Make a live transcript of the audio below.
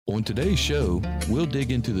On today's show, we'll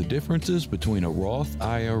dig into the differences between a Roth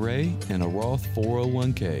IRA and a Roth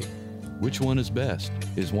 401k. Which one is best?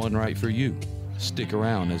 Is one right for you? Stick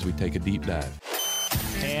around as we take a deep dive.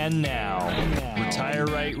 And now, Retire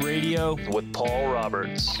Right Radio with Paul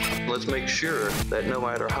Roberts. Let's make sure that no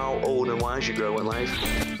matter how old and wise you grow in life,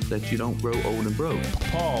 that you don't grow old and broke.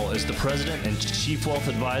 Paul is the president and chief wealth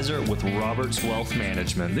advisor with Roberts Wealth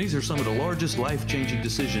Management. These are some of the largest life-changing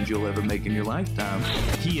decisions you'll ever make in your lifetime.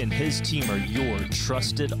 He and his team are your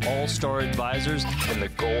trusted all-star advisors in the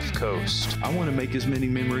Gulf Coast. I want to make as many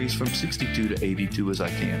memories from 62 to 82 as I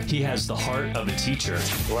can. He has the heart of a teacher.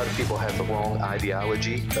 A lot of people have the wrong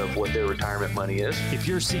ideology of what their retirement money is. If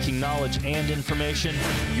you're seeking knowledge and information,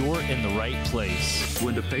 you're in the right place.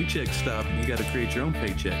 When the paychecks stop, you got to create your own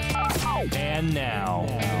paycheck. And now,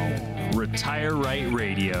 Retire Right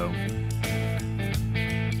Radio.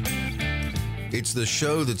 It's the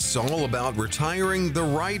show that's all about retiring the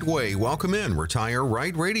right way. Welcome in, Retire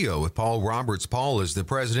Right Radio with Paul Roberts. Paul is the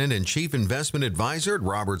president and chief investment advisor at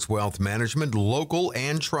Roberts Wealth Management, local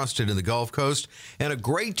and trusted in the Gulf Coast, and a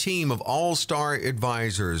great team of all-star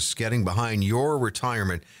advisors getting behind your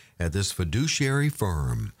retirement at this fiduciary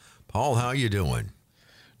firm. Paul, how you doing?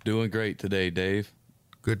 Doing great today, Dave.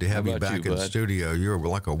 Good to have you back in bud? studio. You're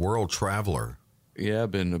like a world traveler. Yeah,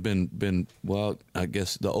 I've been. Well, I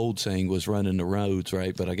guess the old saying was running the roads,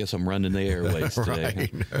 right? But I guess I'm running the airways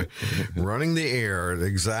today. Right. Running the air,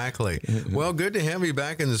 exactly. Well, good to have you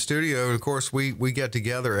back in the studio. Of course, we get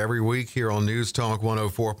together every week here on News Talk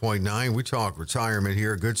 104.9. We talk retirement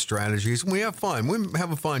here, good strategies, and we have fun. We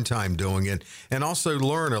have a fun time doing it, and also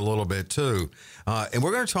learn a little bit too. And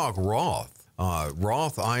we're going to talk Roth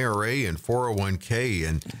IRA and 401k,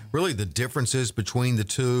 and really the differences between the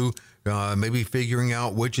two. Maybe figuring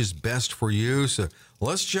out which is best for you. So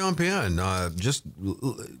let's jump in. Just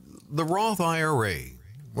the Roth IRA.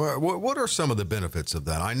 What are some of the benefits of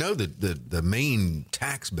that? I know that the main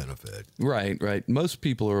tax benefit. Right. Most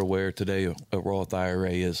people are aware today a Roth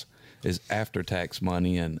IRA is after-tax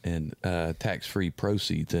money and tax-free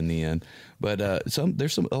proceeds in the end. But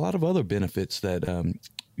there's a lot of other benefits that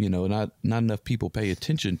not enough people pay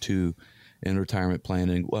attention to in retirement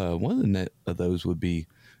planning. One of those would be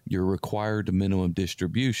your required minimum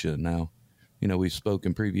distribution. Now, we've spoken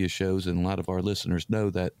in previous shows, and a lot of our listeners know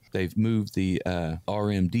that they've moved the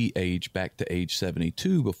RMD age back to age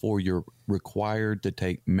 72 before you're required to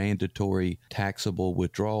take mandatory taxable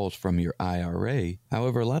withdrawals from your IRA.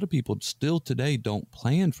 However, a lot of people still today don't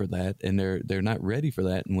plan for that, and they're not ready for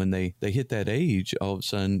that. And when they hit that age, all of a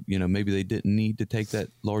sudden, maybe they didn't need to take that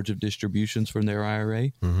large of distributions from their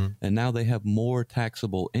IRA, and now they have more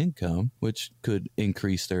taxable income, which could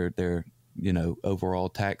increase their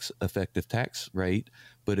overall effective tax rate,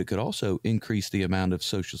 but it could also increase the amount of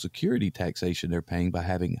Social Security taxation they're paying by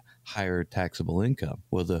having higher taxable income.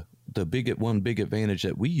 Well, one big advantage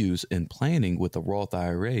that we use in planning with the Roth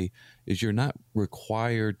IRA is you're not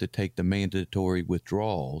required to take the mandatory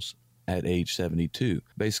withdrawals at age 72.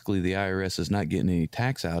 Basically, the IRS is not getting any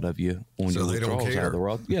tax out of you on your withdrawals out of the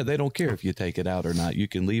Roth. Yeah, they don't care if you take it out or not. You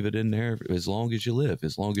can leave it in there as long as you live,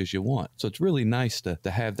 as long as you want. So it's really nice to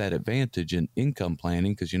have that advantage in income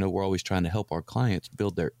planning because, we're always trying to help our clients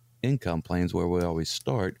build their income plans where we always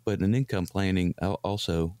start. But an income planning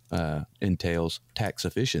also entails tax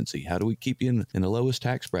efficiency. How do we keep you in the lowest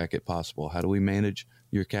tax bracket possible? How do we manage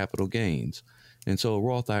your capital gains? And so a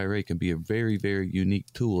Roth IRA can be a very, very unique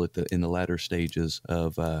tool in the latter stages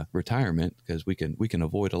of retirement because we can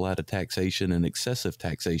avoid a lot of taxation and excessive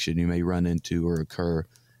taxation you may run into or occur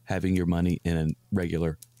having your money in a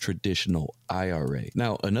regular traditional IRA.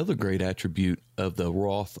 Now, another great attribute of the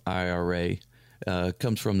Roth IRA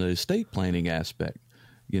comes from the estate planning aspect.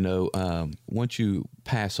 Once you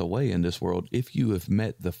pass away in this world, if you have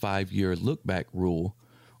met the 5-year look-back rule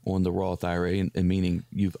on the Roth IRA, and meaning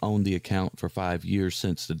you've owned the account for 5 years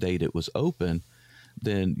since the date it was open,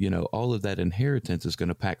 then all of that inheritance is going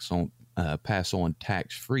to pass on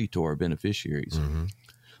tax-free to our beneficiaries,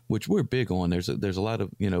 which we're big on. There's a lot of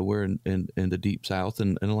we're in the deep South,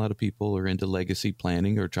 and a lot of people are into legacy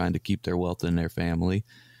planning or trying to keep their wealth in their family,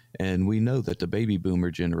 and we know that the baby boomer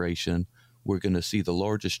generation, we're going to see the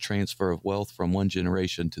largest transfer of wealth from one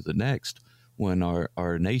generation to the next when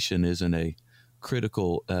our nation is in a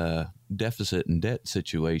critical deficit and debt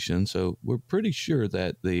situation. So we're pretty sure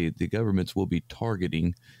that the governments will be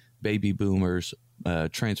targeting baby boomers,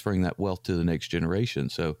 transferring that wealth to the next generation.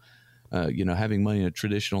 So, having money in a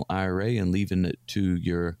traditional IRA and leaving it to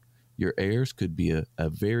your heirs could be a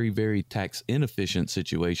very, very tax inefficient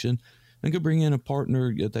situation and could bring in a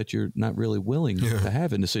partner that you're not really willing to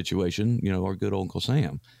have in the situation, our good Uncle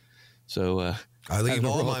Sam. So I leave having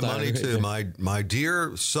a all my Roth money IRA. to my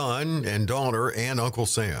dear son and daughter and Uncle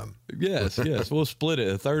Sam. Yes, yes. We'll split it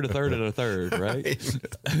a third, and a third, right?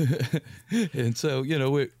 And so,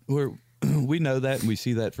 we know that, and we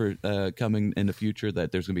see that for coming in the future,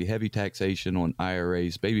 that there's going to be heavy taxation on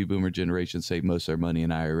IRAs. Baby boomer generation save most of their money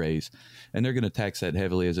in IRAs, and they're going to tax that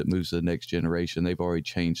heavily as it moves to the next generation. They've already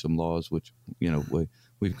changed some laws, which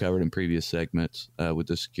we've covered in previous segments with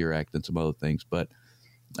the Secure Act and some other things. But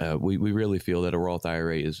we really feel that a Roth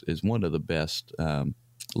IRA is one of the best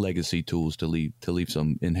legacy tools to leave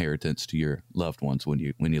some inheritance to your loved ones when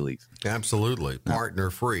you leave. Absolutely, partner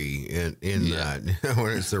free in that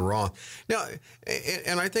when it's the Roth. Now,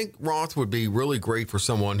 and I think Roth would be really great for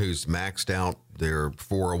someone who's maxed out their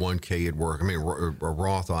 401k at work. I mean, a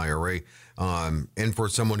Roth IRA, and for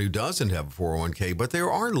someone who doesn't have a 401k, but there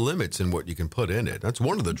are limits in what you can put in it. That's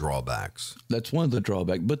one of the drawbacks. That's one of the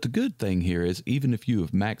drawbacks. But the good thing here is, even if you have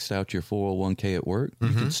maxed out your 401k at work, you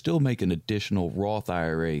can still make an additional Roth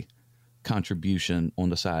IRA contribution on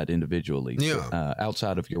the side individually,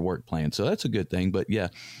 outside of your work plan. So that's a good thing. But yeah,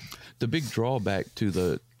 the big drawback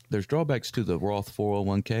there's drawbacks to the Roth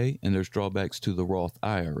 401k, and there's drawbacks to the Roth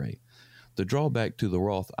IRA. The drawback to the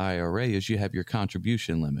Roth IRA is you have your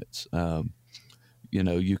contribution limits.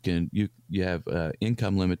 You have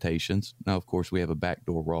income limitations. Now, of course, we have a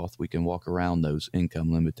backdoor Roth. We can walk around those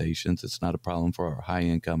income limitations. It's not a problem for our high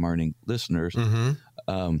income earning listeners.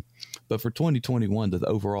 But for 2021, the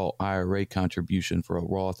overall IRA contribution for a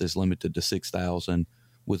Roth is limited to $6,000,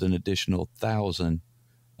 with an additional $1,000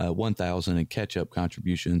 in catch-up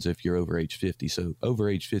contributions if you're over age 50. So over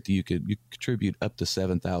age 50, you contribute up to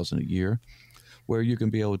 $7,000 a year, where you can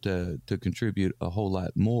be able to contribute a whole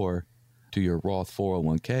lot more to your Roth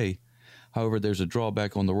 401k. However, there's a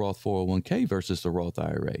drawback on the Roth 401k versus the Roth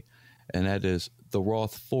IRA, and that is the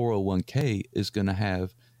Roth 401k is going to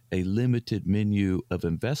have a limited menu of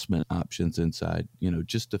investment options inside.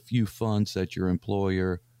 Just a few funds that your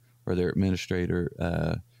employer or their administrator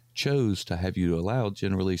chose to have you allow,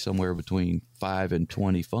 generally somewhere between 5 and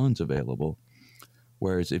 20 funds available.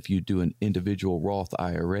 Whereas if you do an individual Roth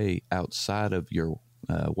IRA outside of your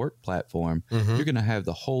work platform, you're going to have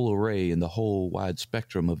the whole array and the whole wide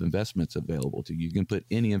spectrum of investments available to you. You can put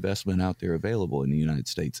any investment out there available in the United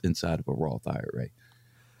States inside of a Roth IRA.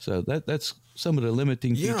 So that's some of the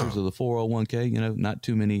limiting features of the 401k. Not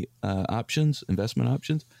too many investment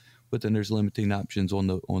options, but then there's limiting options on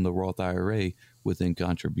the Roth IRA within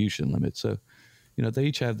contribution limits. So, they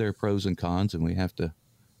each have their pros and cons, and we have to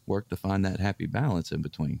work to find that happy balance in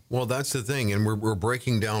between. Well, that's the thing, and we're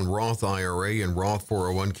breaking down Roth IRA and Roth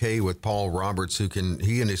 401k with Paul Roberts, he and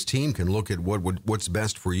his team can look at what's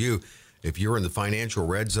best for you. If you're in the financial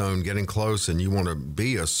red zone, getting close, and you want to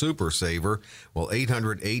be a super saver, well,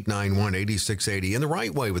 800-891-8680 in the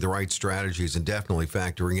right way with the right strategies, and definitely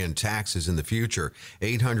factoring in taxes in the future.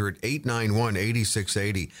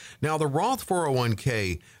 800-891-8680. Now, the Roth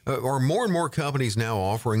 401k, are more and more companies now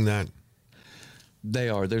offering that? They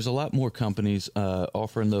are. There's a lot more companies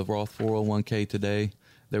offering the Roth 401k today.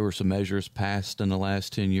 There were some measures passed in the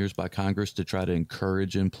last 10 years by Congress to try to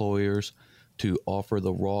encourage employers to offer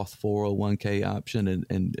the Roth 401k option,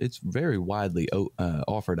 and it's very widely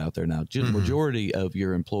offered out there now. The majority of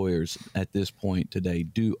your employers at this point today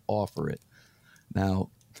do offer it.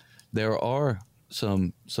 Now, there are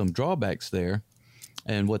some drawbacks there,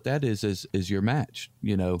 and what that is your match.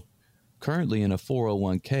 Currently in a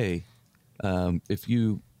 401k, if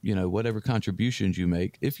you whatever contributions you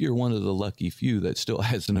make, if you're one of the lucky few that still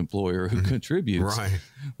has an employer who contributes, right,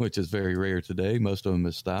 which is very rare today, most of them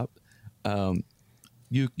have stopped.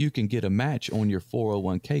 You can get a match on your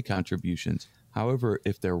 401k contributions. However,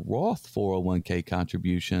 if they're Roth 401k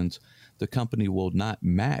contributions, the company will not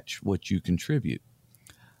match what you contribute.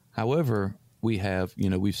 However, we have,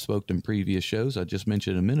 we've spoken in previous shows. I just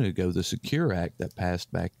mentioned a minute ago the Secure Act that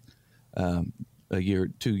passed back 2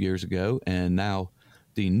 years ago, and now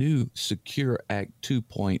the new Secure Act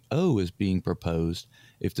 2.0 is being proposed.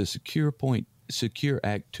 If the Secure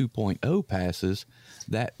Act 2.0 passes,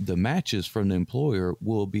 that the matches from the employer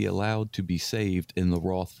will be allowed to be saved in the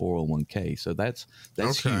Roth 401k. So that's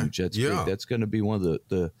okay. huge. That's big. That's going to be one of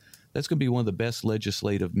the best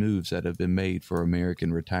legislative moves that have been made for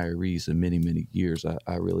American retirees in many, many years.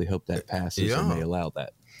 I really hope that passes and they allow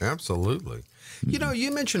that. Absolutely.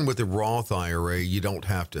 You mentioned with the Roth IRA, you don't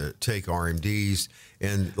have to take RMDs.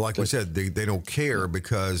 And like we said, they don't care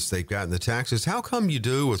because they've gotten the taxes. How come you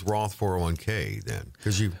do with Roth 401k then?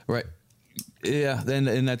 Right. Yeah,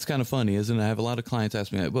 and that's kind of funny, isn't it? I have a lot of clients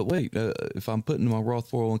ask me that. But wait, if I'm putting my Roth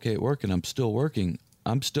 401k at work and I'm still working,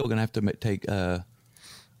 I'm still going to have to take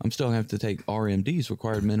I'm still going to have to take RMDs,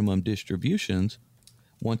 required minimum distributions,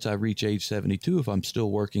 once I reach age 72 if I'm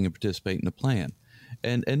still working and participate in the plan.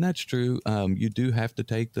 And that's true. You do have to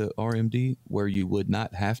take the RMD where you would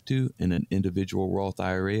not have to in an individual Roth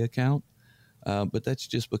IRA account. But that's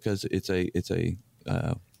just because it's a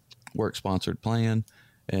work sponsored plan,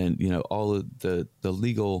 and all of the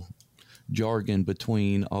legal jargon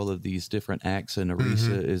between all of these different acts and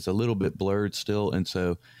ERISA is a little bit blurred still, and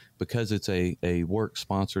so because it's a work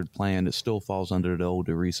sponsored plan, it still falls under the old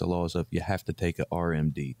ERISA laws of you have to take a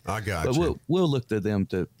RMD. I got but you. We'll look to them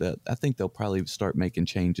to. I think they'll probably start making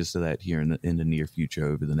changes to that here in the near future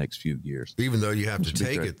over the next few years. Even though you have to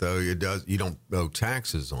take it, though, you don't owe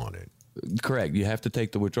taxes on it. Correct. You have to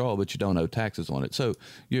take the withdrawal, but you don't owe taxes on it. So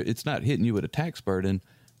it's not hitting you with a tax burden,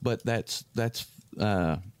 but that's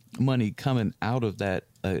money coming out of that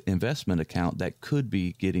investment account that could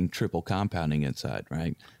be getting triple compounding inside,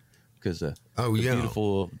 right? Because the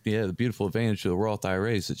beautiful advantage of the Roth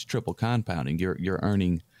IRA is it's triple compounding. You're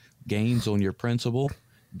earning gains on your principal,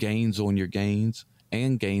 gains on your gains,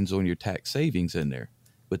 and gains on your tax savings in there.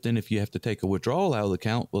 But then if you have to take a withdrawal out of the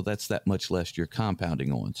account, well, that's that much less you're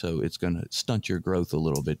compounding on. So it's going to stunt your growth a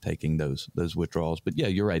little bit taking those withdrawals. But yeah,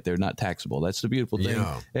 you're right. They're not taxable. That's the beautiful thing.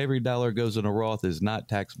 Yeah. Every dollar goes in a Roth is not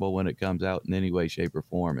taxable when it comes out in any way, shape, or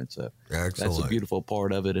form. And so that's a beautiful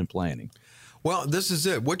part of it in planning. Well, this is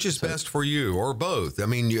it. Which is best for you, or both? I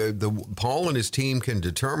mean, Paul and his team can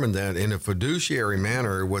determine that in a fiduciary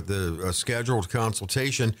manner with a scheduled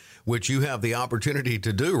consultation, which you have the opportunity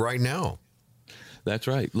to do right now. That's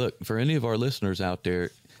right. Look, for any of our listeners out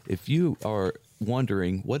there, if you are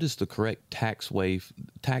wondering what is the correct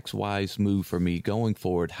tax-wise move for me going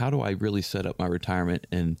forward, how do I really set up my retirement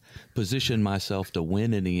and position myself to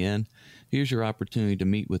win in the end? Here's your opportunity to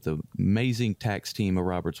meet with the amazing tax team of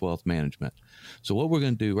Roberts Wealth Management. So what we're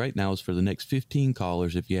going to do right now is for the next 15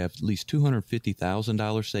 callers, if you have at least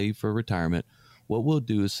 $250,000 saved for retirement, what we'll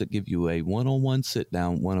do is to give you a one-on-one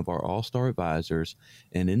sit-down, one of our all-star advisors,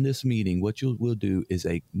 and in this meeting, what we'll do is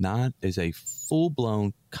a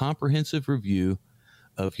full-blown comprehensive review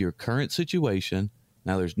of your current situation.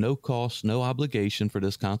 Now, there's no cost, no obligation for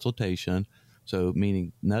this consultation, so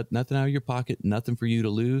meaning nothing out of your pocket, nothing for you to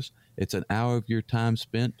lose. It's an hour of your time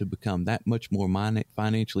spent to become that much more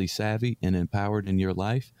financially savvy and empowered in your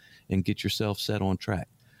life and get yourself set on track.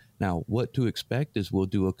 Now, what to expect is we'll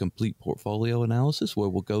do a complete portfolio analysis where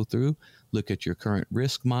we'll go through, look at your current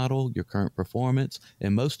risk model, your current performance,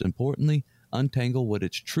 and most importantly, untangle what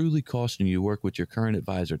it's truly costing you to work with your current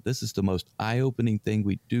advisor. This is the most eye-opening thing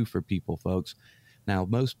we do for people, folks. Now,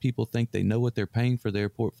 most people think they know what they're paying for their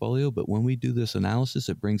portfolio, but when we do this analysis,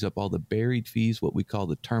 it brings up all the buried fees, what we call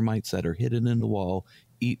the termites that are hidden in the wall,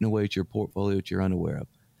 eating away at your portfolio that you're unaware of.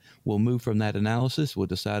 We'll move from that analysis. We'll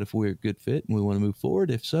decide if we're a good fit and we want to move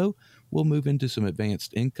forward. If so, we'll move into some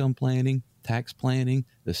advanced income planning, tax planning,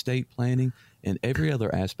 estate planning, and every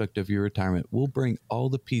other aspect of your retirement. We'll bring all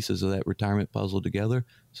the pieces of that retirement puzzle together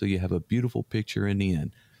so you have a beautiful picture in the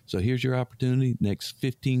end. So here's your opportunity. Next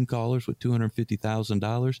 15 callers with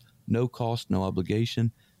 $250,000, no cost, no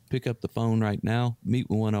obligation. Pick up the phone right now.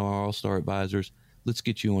 Meet with one of our all-star advisors. Let's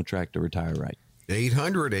get you on track to retire right.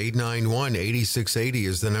 800-891-8680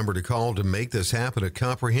 is the number to call to make this happen. A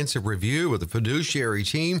comprehensive review with the fiduciary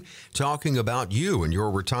team talking about you and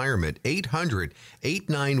your retirement.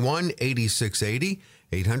 800-891-8680.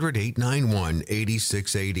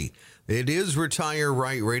 800-891-8680. It is Retire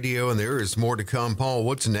Right Radio, and there is more to come. Paul,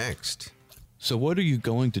 what's next? So what are you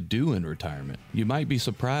going to do in retirement? You might be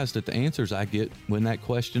surprised at the answers I get when that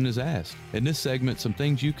question is asked. In this segment, some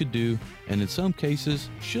things you could do, and in some cases,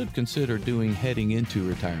 should consider doing heading into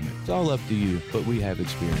retirement. It's all up to you, but we have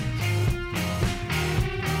experience.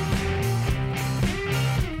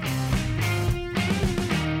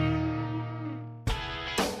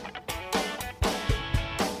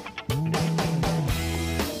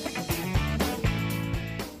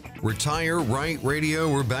 Retire Right Radio.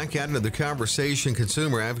 We're back out into the conversation.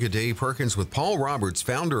 Consumer advocate Dave Perkins with Paul Roberts,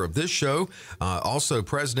 founder of this show, also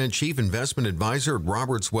president, chief investment advisor at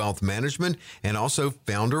Roberts Wealth Management, and also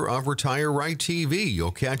founder of Retire Right TV.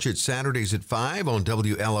 You'll catch it Saturdays at 5 on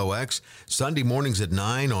WLOX, Sunday mornings at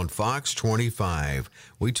 9 on Fox 25.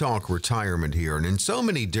 We talk retirement here and in so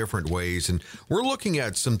many different ways, and we're looking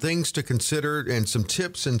at some things to consider and some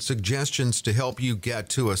tips and suggestions to help you get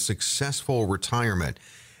to a successful retirement.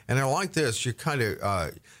 And I like this. You're kind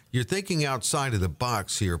of you're thinking outside of the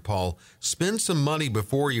box here, Paul. Spend some money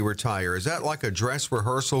before you retire. Is that like a dress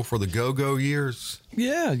rehearsal for the go-go years?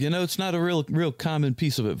 Yeah, it's not a real common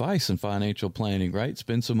piece of advice in financial planning, right?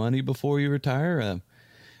 Spend some money before you retire. And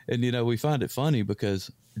we find it funny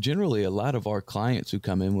because generally, a lot of our clients who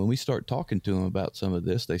come in, when we start talking to them about some of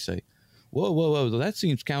this, they say, whoa, that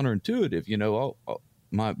seems counterintuitive.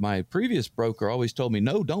 My previous broker always told me,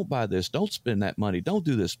 no, don't buy this. Don't spend that money. Don't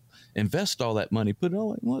do this. Invest all that money. Put it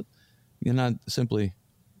all. What? I simply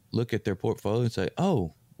look at their portfolio and say,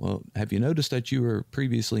 oh, well, have you noticed that you were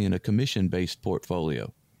previously in a commission-based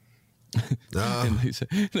portfolio? And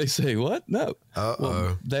they say, what? No.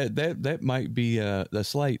 Well, that might be a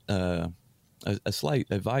slight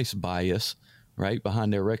advice bias, right,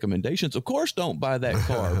 behind their recommendations. Of course, don't buy that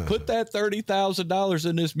car. Put that $30,000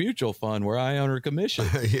 in this mutual fund where I earn a commission.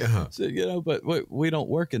 Yeah. So, but we don't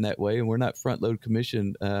work in that way, and we're not front load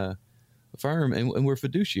commission firm, and we're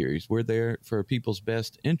fiduciaries. We're there for people's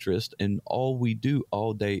best interest, and all we do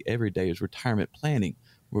all day, every day is retirement planning.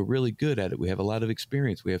 We're really good at it. We have a lot of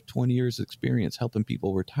experience. We have 20 years of experience helping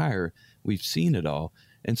people retire. We've seen it all.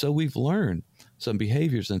 And so we've learned some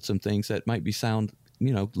behaviors and some things that might be sound, a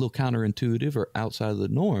little counterintuitive or outside of the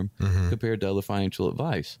norm compared to other financial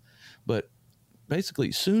advice. But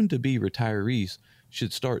basically, soon-to-be retirees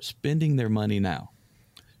should start spending their money now.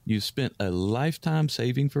 You've spent a lifetime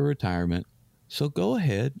saving for retirement, so go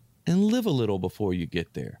ahead and live a little before you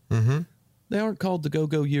get there. Mm-hmm. They aren't called the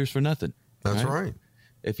go-go years for nothing. That's right.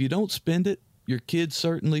 If you don't spend it, your kids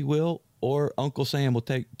certainly will, or Uncle Sam will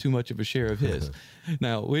take too much of a share of his.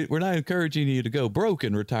 Now, we're not encouraging you to go broke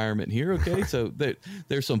in retirement here, okay? So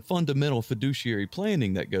there's some fundamental fiduciary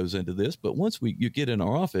planning that goes into this. But once you get in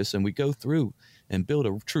our office and we go through and build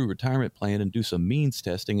a true retirement plan and do some means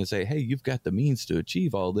testing and say, hey, you've got the means to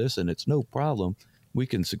achieve all this and it's no problem, we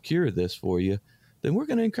can secure this for you, then we're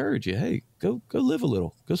going to encourage you, hey, go live a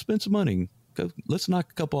little, go spend some money. Let's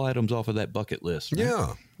knock a couple items off of that bucket list.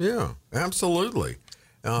 Right? Yeah, absolutely.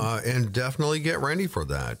 And definitely get ready for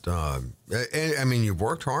that. And I mean, you've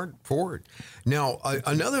worked hard for it. Now,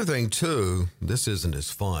 another thing too, this isn't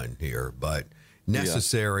as fun here, but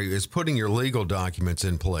necessary is putting your legal documents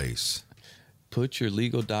in place. Put your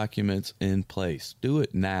legal documents in place. Do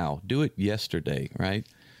it now. Do it yesterday, right?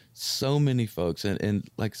 So many folks, and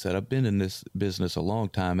like I said, I've been in this business a long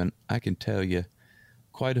time, and I can tell you,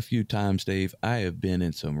 quite a few times, Dave, I have been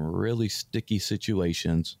in some really sticky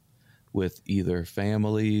situations with either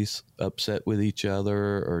families upset with each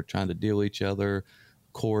other or trying to deal with each other,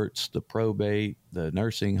 courts, the probate, the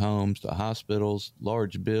nursing homes, the hospitals,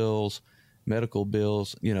 large bills, medical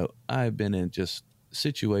bills. I've been in just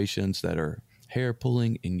situations that are hair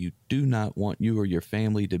pulling and you do not want you or your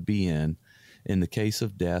family to be in the case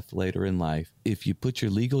of death later in life. If you put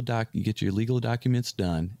your you get your legal documents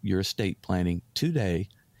done, your estate planning today,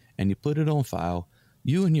 and you put it on file,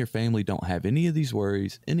 you and your family don't have any of these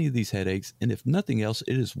worries, any of these headaches. And if nothing else,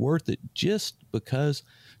 it is worth it just because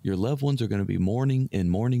your loved ones are going to be mourning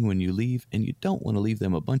when you leave, and you don't want to leave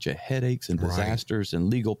them a bunch of headaches and disasters and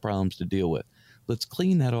legal problems to deal with. Let's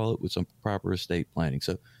clean that all up with some proper estate planning.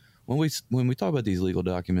 So when we talk about these legal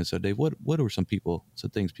documents, so Dave, what are some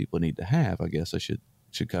things people need to have? I guess I should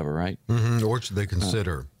cover, right? Mm-hmm. Or should they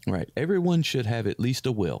consider? Right. Everyone should have at least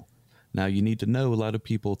a will. Now, you need to know a lot of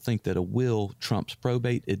people think that a will trumps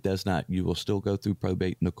probate. It does not. You will still go through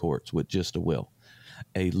probate in the courts with just a will.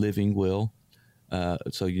 A living will.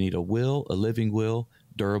 So you need a will, a living will,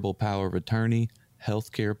 durable power of attorney,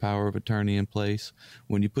 healthcare power of attorney in place.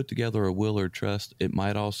 When you put together a will or trust, it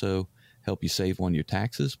might also help you save on your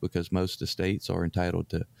taxes because most estates are entitled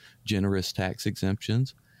to generous tax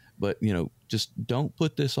exemptions. But, just don't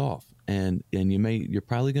put this off. And you're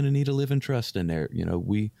probably going to need a living trust in there.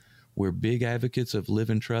 We're big advocates of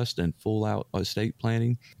living trust and full out estate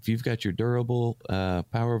planning. If you've got your durable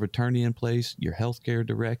power of attorney in place, your healthcare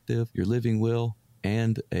directive, your living will,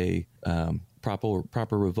 and a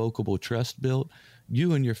proper revocable trust built,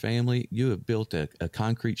 you and your family, you have built a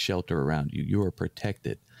concrete shelter around you. You are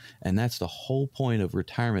protected. And that's the whole point of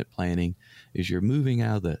retirement planning is you're moving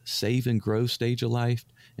out of the save and grow stage of life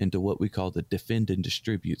into what we call the defend and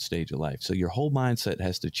distribute stage of life. So your whole mindset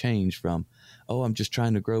has to change from, I'm just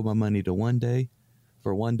trying to grow my money to one day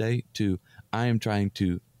to I am trying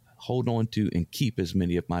to hold on to and keep as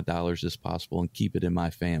many of my dollars as possible and keep it in my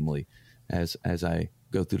family as I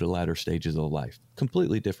go through the latter stages of life.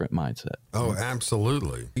 Completely different mindset. Oh,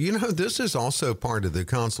 absolutely. This is also part of the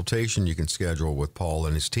consultation you can schedule with Paul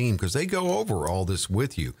and his team because they go over all this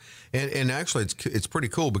with you. And actually, it's pretty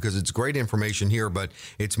cool because it's great information here, but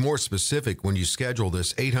it's more specific when you schedule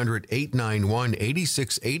this.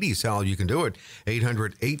 800-891-8680 is how you can do it.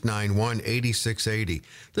 800-891-8680.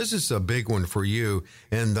 This is a big one for you,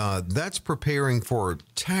 and that's preparing for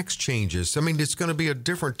tax changes. I mean, it's going to be a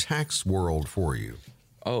different tax world for you.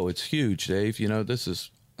 Oh, it's huge, Dave. This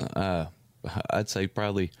is I'd say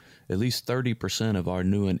probably at least 30% of our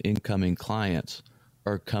new and incoming clients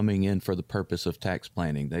are coming in for the purpose of tax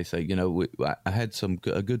planning. They say, I had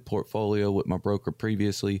a good portfolio with my broker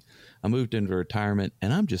previously. I moved into retirement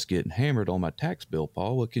and I'm just getting hammered on my tax bill,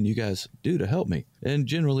 Paul. What can you guys do to help me? And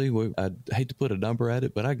generally, I hate to put a number at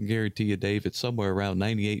it, but I can guarantee you, Dave, it's somewhere around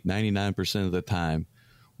 98, 99% of the time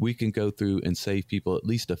we can go through and save people at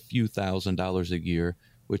least a few $1,000s a year,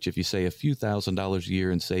 which if you say a few $1,000s a year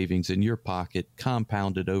in savings in your pocket,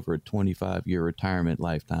 compounded over a 25-year retirement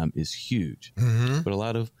lifetime is huge. Mm-hmm. But a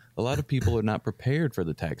lot of people are not prepared for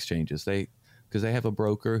the tax changes. Because they have a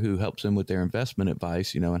broker who helps them with their investment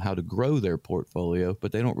advice, and how to grow their portfolio,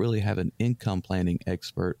 but they don't really have an income planning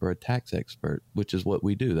expert or a tax expert, which is what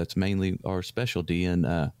we do. That's mainly our specialty.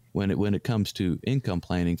 And when it comes to income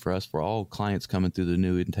planning for us, for all clients coming through the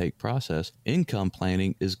new intake process, income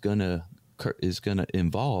planning is gonna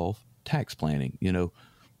involve tax planning.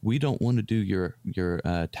 We don't want to do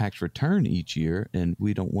your tax return each year, and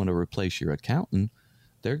we don't want to replace your accountant.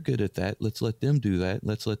 They're good at that. Let's let them do that.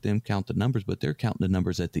 Let's let them count the numbers, but they're counting the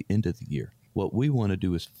numbers at the end of the year. What we want to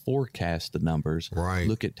do is forecast the numbers, right?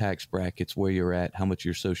 Look at tax brackets, where you're at, how much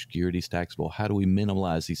your Social Security is taxable, how do we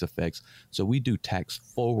minimize these effects? So we do tax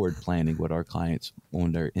forward planning with our clients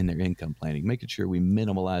in their income planning, making sure we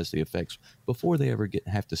minimize the effects before they ever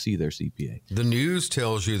have to see their CPA. The news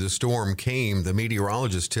tells you the storm came. The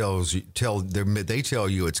meteorologist tell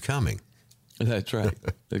you it's coming. That's right.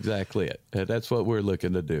 Exactly it. That's what we're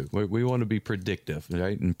looking to do. We want to be predictive,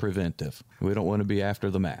 right, and preventive. We don't want to be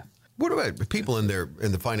after the math. What about people in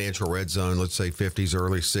the financial red zone, let's say 50s,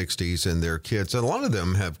 early 60s, and their kids? And a lot of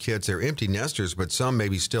them have kids. They're empty nesters, but some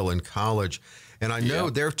maybe still in college. And I know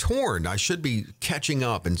they're torn. I should be catching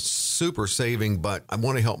up and super saving, but I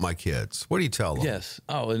want to help my kids. What do you tell them? Yes.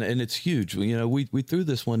 Oh, and it's huge. We threw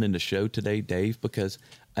this one in the show today, Dave, because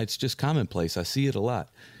it's just commonplace. I see it a lot.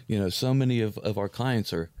 So many of our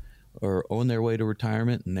clients are on their way to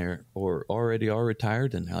retirement, and or already are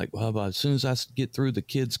retired, and they're like, well, as soon as I get through the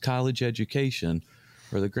kids' college education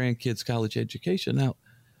or the grandkids' college education. Now,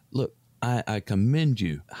 look, I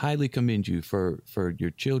highly commend you for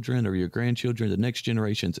your children or your grandchildren, the next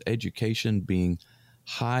generation's education being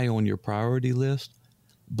high on your priority list,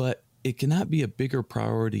 but it cannot be a bigger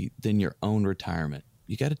priority than your own retirement.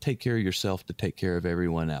 You got to take care of yourself to take care of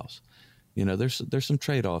everyone else. There's some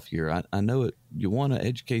trade-off here. I know it. You want to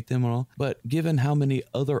educate them and all, but given how many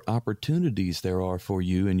other opportunities there are for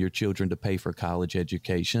you and your children to pay for college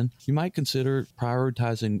education, you might consider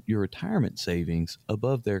prioritizing your retirement savings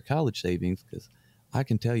above their college savings. Because I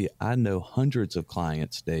can tell you, I know hundreds of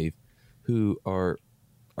clients, Dave, who are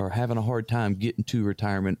having a hard time getting to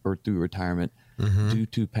retirement or through retirement due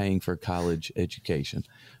to paying for college education.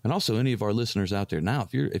 And also, any of our listeners out there now,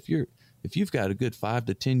 if you've got a good 5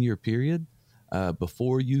 to 10 year period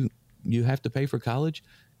before you have to pay for college,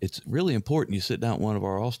 it's really important you sit down with one of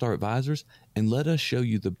our All-Star advisors and let us show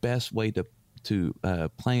you the best way to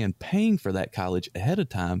plan paying for that college ahead of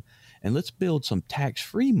time. And let's build some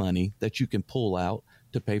tax-free money that you can pull out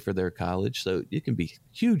to pay for their college. So it can be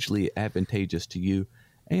hugely advantageous to you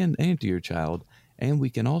and to your child. And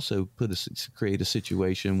we can also create a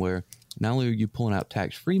situation where not only are you pulling out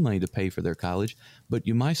tax-free money to pay for their college, but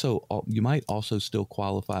you might also still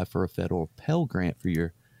qualify for a federal Pell Grant for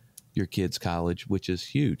your kids' college, which is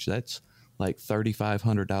huge. That's like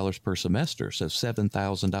 $3,500 per semester, so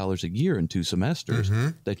 $7,000 a year in 2 semesters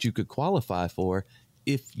that you could qualify for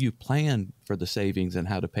if you plan for the savings and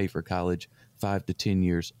how to pay for college 5 to 10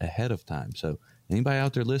 years ahead of time. So anybody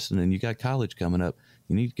out there listening, you got college coming up,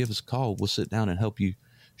 you need to give us a call. We'll sit down and help you,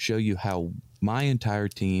 show you how my entire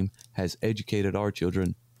team has educated our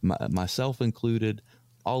children, myself included.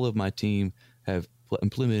 All of my team have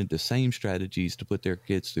implemented the same strategies to put their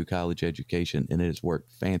kids through college education, and it has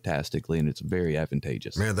worked fantastically, and it's very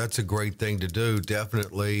advantageous. Man, that's a great thing to do,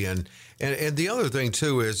 definitely. And the other thing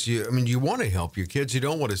too is you want to help your kids. You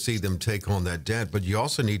don't want to see them take on that debt, but you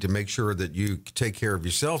also need to make sure that you take care of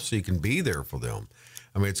yourself so you can be there for them.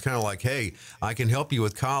 I mean, it's kind of like, hey, I can help you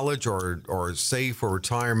with college or save for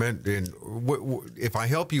retirement. And if I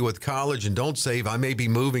help you with college and don't save, I may be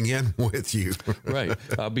moving in with you. Right.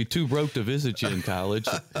 I'll be too broke to visit you in college,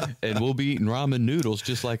 and we'll be eating ramen noodles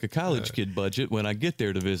just like a college kid budget when I get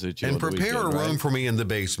there to visit you. And prepare a room for me in the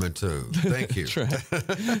basement, too. Thank you. That's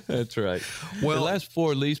right. That's right. Well, the last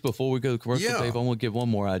 4 at least before we go to commercial, Dave, I want to give one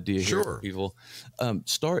more idea here for people.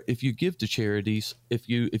 Start, if you give to charities, if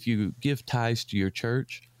you give tithes to your church,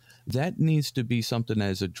 that needs to be something that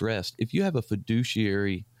is addressed. If you have a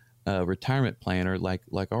fiduciary retirement planner like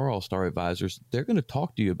our All-Star advisors, they're going to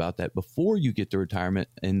talk to you about that before you get to retirement,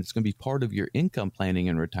 and it's going to be part of your income planning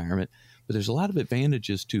in retirement. but there's a lot of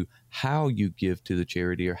advantages to how you give to the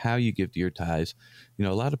charity or how you give to your tithes. You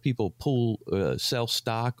know, a lot of people sell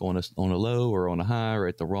stock on a low or on a high or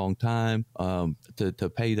at the wrong time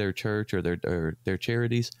to pay their church or their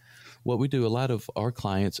charities. What we do, a lot of our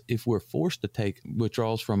clients, if we're forced to take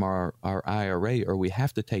withdrawals from our IRA or we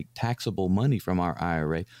have to take taxable money from our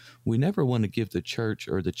IRA, we never want to give the church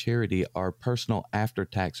or the charity our personal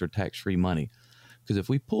after-tax or tax-free money. Because if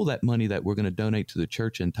we pull that money that we're going to donate to the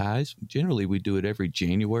church in tithes, generally we do it every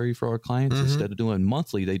January for our clients. Instead of doing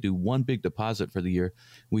monthly, they do one big deposit for the year.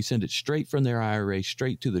 We send it straight from their IRA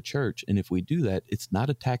straight to the church. And if we do that, it's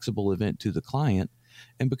not a taxable event to the client.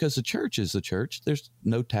 And because the church is the church, there's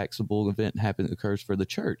no taxable event occurs for the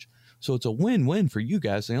church. So it's a win-win for you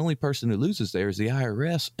guys. The only person who loses there is the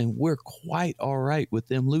IRS, and we're quite all right with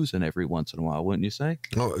them losing every once in a while, wouldn't you say?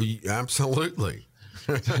 Oh, absolutely.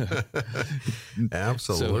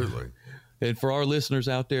 Absolutely. And for our listeners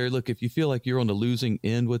out there, look, if you feel like you're on the losing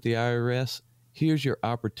end with the IRS, here's your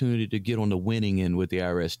opportunity to get on the winning end with the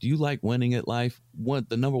IRS. Do you like winning at life?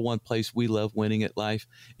 The number one place we love winning at life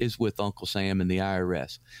is with Uncle Sam and the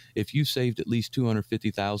IRS. If you saved at least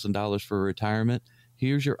 $250,000 for retirement,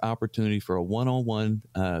 here's your opportunity for a one-on-one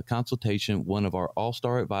consultation, one of our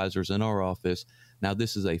all-star advisors in our office. Now,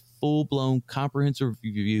 this is a full-blown comprehensive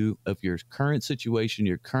review of your current situation,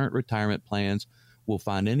 your current retirement plans. We'll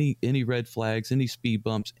find any red flags, any speed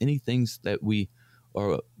bumps, any things that we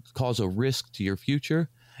cause a risk to your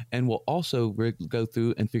future. And we'll also go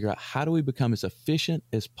through and figure out how do we become as efficient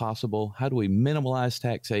as possible? How do we minimize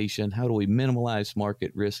taxation? How do we minimize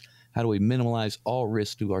market risk? How do we minimize all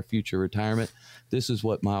risk to our future retirement? This is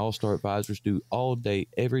what my all-star advisors do all day,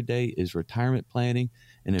 every day, is retirement planning.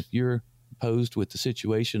 And if you're posed with the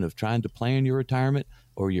situation of trying to plan your retirement,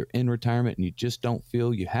 or you're in retirement and you just don't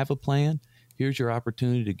feel you have a plan, here's your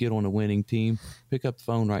opportunity to get on a winning team. Pick up the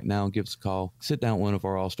phone right now and give us a call. Sit down with one of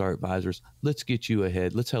our all-star advisors. Let's get you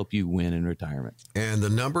ahead. Let's help you win in retirement. And the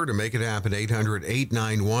number to make it happen,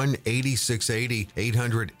 800-891-8680,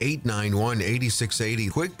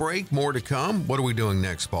 800-891-8680. Quick break, more to come. What are we doing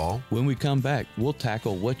next, Paul? When we come back, we'll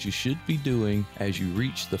tackle what you should be doing as you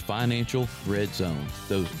reach the financial red zone,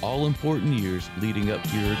 those all-important years leading up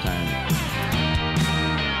to your retirement.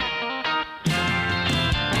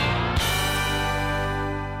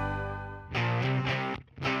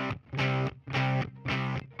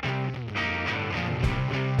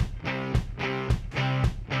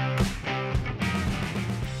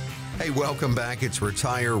 Welcome back. It's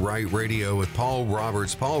Retire Right Radio with Paul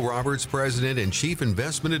Roberts. Paul Roberts, President and Chief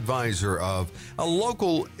Investment Advisor of a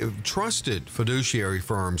local trusted fiduciary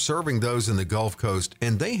firm serving those in the Gulf Coast.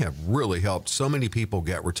 And they have really helped so many people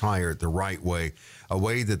get retired the right way, a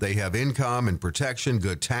way that they have income and protection,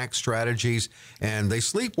 good tax strategies, and they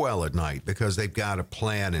sleep well at night because they've got a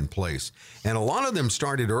plan in place. And a lot of them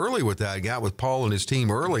started early with that, got with Paul and his team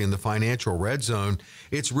early in the financial red zone.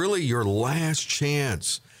 It's really your last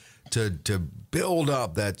chance to build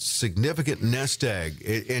up that significant nest egg,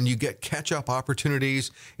 and you get catch-up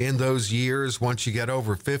opportunities in those years once you get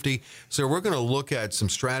over 50. So we're going to look at some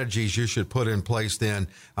strategies you should put in place then.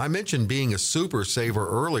 I mentioned being a super saver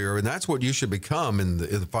earlier, and that's what you should become in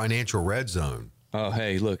the financial red zone. Oh,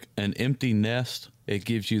 hey, look, an empty nest, it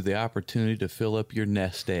gives you the opportunity to fill up your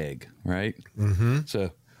nest egg, right? Mm-hmm.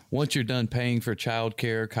 So once you're done paying for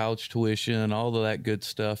childcare, college tuition, all of that good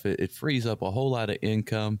stuff, it frees up a whole lot of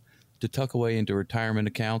income to tuck away into retirement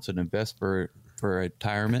accounts and invest for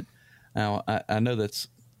retirement. Now, I know that's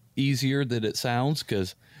easier than it sounds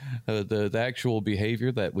because the actual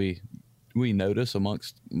behavior that we notice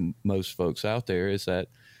amongst most folks out there is that,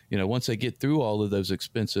 you know, once they get through all of those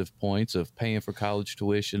expensive points of paying for college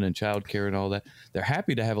tuition and childcare and all that, they're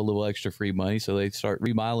happy to have a little extra free money. So they start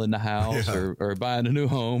remodeling the house or buying a new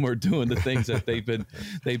home or doing the things that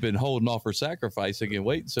they've been holding off or sacrificing and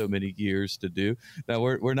waiting so many years to do. Now,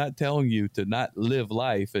 we're not telling you to not live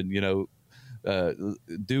life and, you know,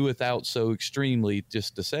 do without so extremely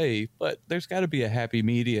just to save, but there's got to be a happy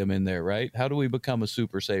medium in there, right? How do we become a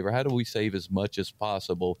super saver? How do we save as much as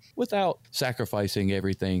possible without sacrificing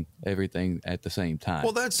everything at the same time?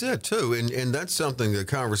 Well, that's it too. And that's something, the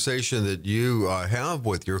conversation that you have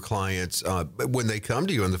with your clients when they come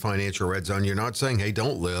to you in the financial red zone. You're not saying, hey,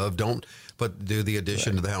 don't live, don't do the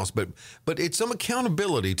addition to the house, but it's some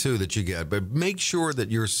accountability too that you get, but make sure that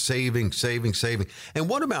you're saving. And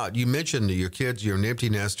what about, you mentioned your kids, you're an empty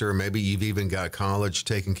nester, maybe you've even got college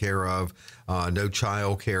taken care of, no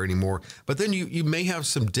child care anymore, but then you may have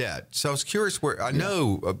some debt. So I was curious where, I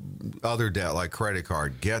know other debt like credit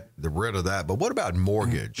card, get rid of that, but what about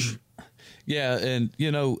mortgage? Yeah. And,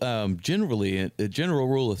 you know, generally, a general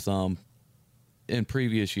rule of thumb, in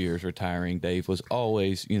previous years retiring, Dave, was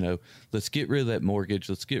always, let's get rid of that mortgage.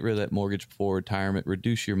 Let's get rid of that mortgage before retirement,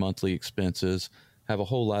 reduce your monthly expenses, have a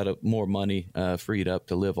whole lot of more money freed up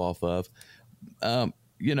to live off of. In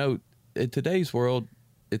today's world,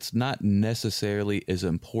 it's not necessarily as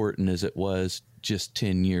important as it was just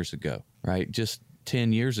 10 years ago, right? Just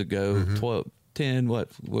 10 years ago,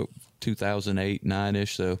 2008,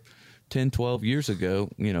 9-ish. So 10, 12 years ago,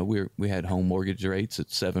 we had home mortgage rates at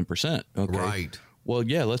 7%. Okay. Right. Well,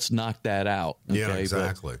 yeah, let's knock that out. Okay? Yeah,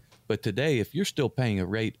 exactly. But today, if you're still paying a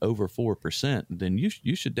rate over 4%, then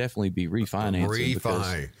you should definitely be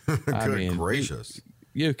refinancing. Good gracious.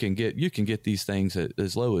 You can get these things at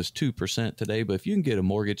as low as 2% today, but if you can get a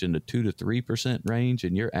mortgage in the 2 to 3% range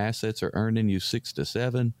and your assets are earning you 6 to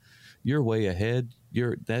 7, you're way ahead.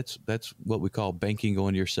 That's what we call banking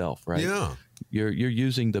on yourself, right? Yeah. You're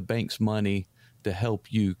using the bank's money to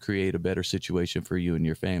help you create a better situation for you and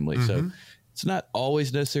your family. So it's not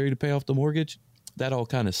always necessary to pay off the mortgage. That all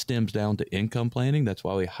kind of stems down to income planning. That's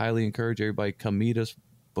why we highly encourage everybody to come meet us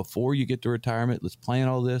before you get to retirement. Let's plan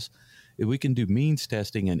all this. If we can do means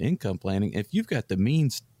testing and income planning, if you've got the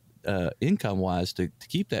means income-wise to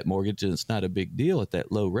keep that mortgage and it's not a big deal at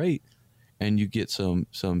that low rate, and you get some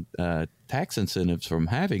tax incentives from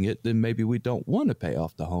having it, then maybe we don't want to pay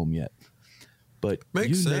off the home yet. But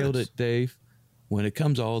Makes sense. Nailed it, Dave. When it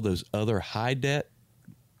comes to all those other high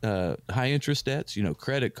interest debts,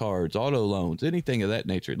 credit cards, auto loans, anything of that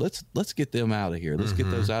nature, let's get them out of here. Let's get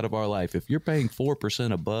those out of our life. If you're paying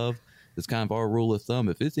 4% above, it's kind of our rule of thumb.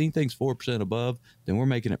 If anything's 4% above, then we're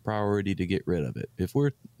making it priority to get rid of it. If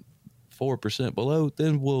we're 4% below,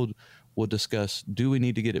 then we'll discuss, do we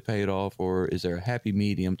need to get it paid off, or is there a happy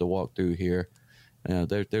medium to walk through here?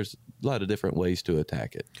 There's a lot of different ways to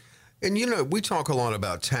attack it. And, we talk a lot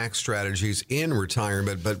about tax strategies in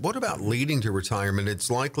retirement, but what about leading to retirement? It's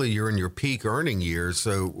likely you're in your peak earning years.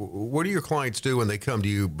 So what do your clients do when they come to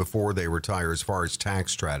you before they retire as far as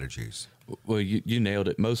tax strategies? Well, you nailed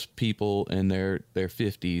it. Most people in their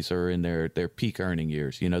 50s are in their peak earning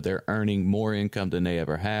years. They're earning more income than they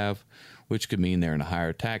ever have, which could mean they're in a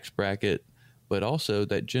higher tax bracket, but also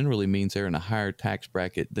that generally means they're in a higher tax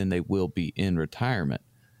bracket than they will be in retirement.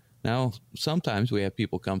 Now, sometimes we have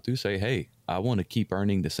people come through say, hey, I want to keep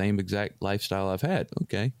earning the same exact lifestyle I've had.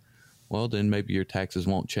 Okay, well, then maybe your taxes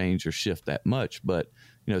won't change or shift that much. But,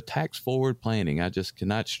 tax forward planning, I just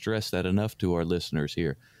cannot stress that enough to our listeners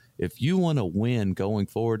here. If you want to win going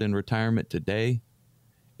forward in retirement today,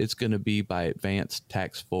 it's going to be by advanced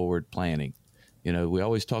tax forward planning. We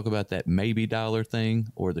always talk about that maybe dollar thing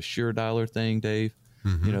or the sure dollar thing, Dave.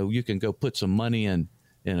 You can go put some money in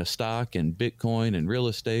a stock and Bitcoin and real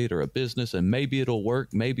estate or a business, and maybe it'll work.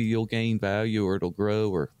 Maybe you'll gain value or it'll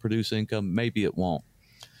grow or produce income. Maybe it won't.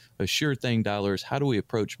 A sure thing dollar is, how do we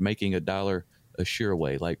approach making a dollar a sure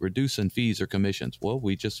way, like reducing fees or commissions? Well,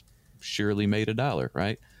 we just surely made a dollar,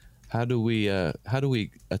 right? How do we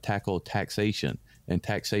tackle taxation and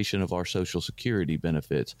taxation of our Social Security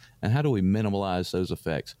benefits? And how do we minimize those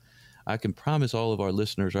effects? I can promise all of our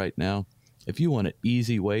listeners right now, if you want an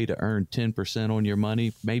easy way to earn 10% on your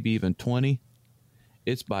money, maybe even 20%,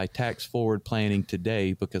 it's by tax forward planning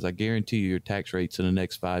today, because I guarantee you your tax rates in the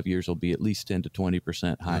next 5 years will be at least 10 to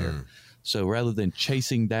 20% higher. So rather than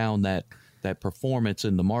chasing down that performance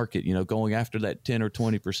in the market, going after that 10 or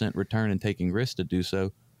 20% return and taking risks to do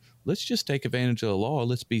so, let's just take advantage of the law.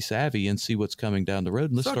 Let's be savvy and see what's coming down the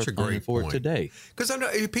road, and let's start planning for it today. Because I know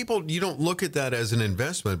people, you don't look at that as an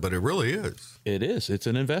investment, but it really is. It is. It's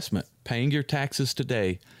an investment. Paying your taxes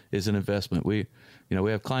today is an investment. We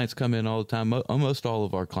have clients come in all the time. Almost all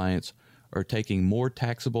of our clients are taking more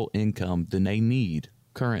taxable income than they need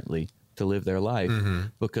currently to live their life,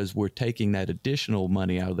 because we're taking that additional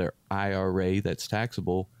money out of their IRA that's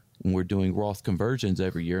taxable, and we're doing Roth conversions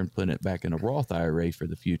every year and putting it back in a Roth IRA for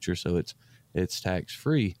the future, so it's tax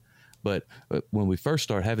free. But when we first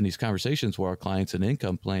start having these conversations with our clients in the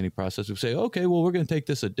income planning process, we say, okay, well, we're going to take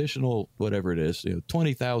this additional, whatever it is,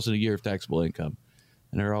 $20,000 a year of taxable income,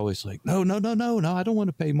 and they're always like, no, I don't want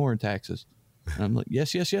to pay more in taxes. And I'm like,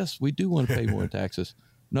 yes, we do want to pay more in taxes.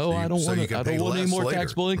 No, I don't want any more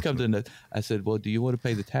taxable income than that. I said, well, do you want to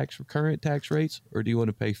pay the current tax rates, or do you want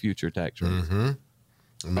to pay future tax rates?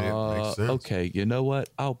 Makes sense. Okay, you know what?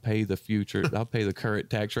 I'll pay the current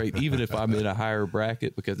tax rate, even if I'm in a higher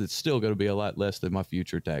bracket, because it's still going to be a lot less than my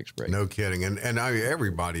future tax rate. No kidding. And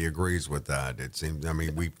everybody agrees with that. It seems,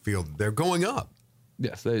 we feel they're going up.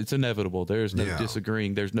 Yes, it's inevitable. There's no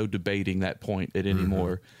disagreeing. There's no debating that point at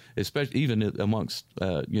anymore, especially even amongst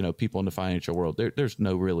people in the financial world. There's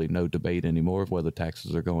no debate anymore of whether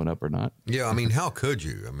taxes are going up or not. Yeah, I mean, how could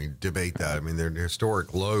you? I mean, debate that. I mean, they're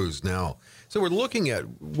historic lows now. So we're looking at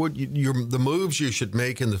what the moves you should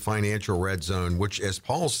make in the financial red zone, which, as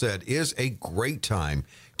Paul said, is a great time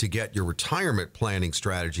to get your retirement planning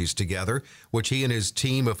strategies together, which he and his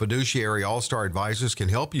team of fiduciary all-star advisors can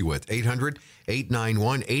help you with.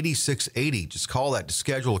 800-891-8680. Just call that to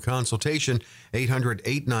schedule a consultation,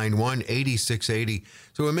 800-891-8680.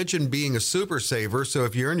 So we mentioned being a super saver. So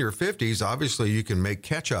if you're in your 50s, obviously you can make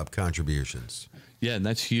catch-up contributions. Yeah, and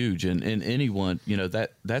that's huge. And anyone,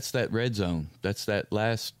 that's that red zone. That's that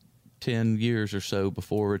last 10 years or so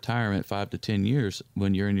before retirement, 5 to 10 years,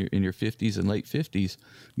 when you're in your 50s and late 50s,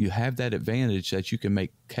 you have that advantage that you can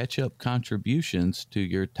make catch-up contributions to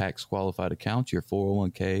your tax-qualified accounts, your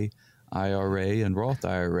 401k, IRA, and Roth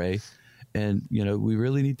IRA. And, we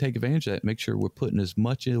really need to take advantage of that, make sure we're putting as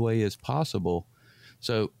much away as possible.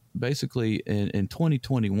 So basically in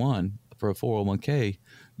 2021, for a 401k,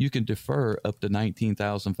 you can defer up to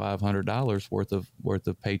 $19,500 worth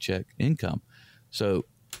of paycheck income. So,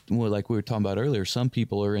 like we were talking about earlier, some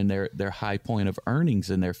people are in their high point of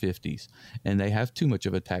earnings in their 50s, and they have too much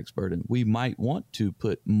of a tax burden. We might want to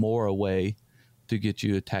put more away to get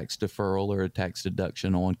you a tax deferral or a tax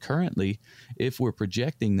deduction on currently. If we're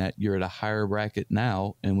projecting that you're at a higher bracket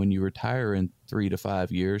now, and when you retire in 3 to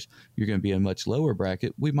 5 years, you're going to be in a much lower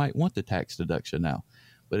bracket, we might want the tax deduction now.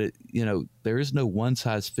 But there is no one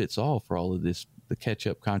size fits all for all of this, the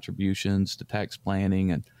catch-up contributions, the tax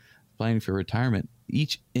planning, and planning for retirement.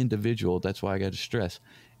 Each individual, that's why I got to stress,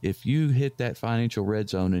 if you hit that financial red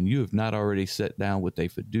zone and you have not already sat down with a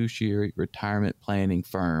fiduciary retirement planning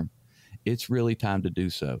firm, it's really time to do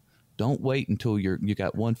so. Don't wait until you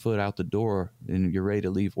got one foot out the door and you're ready to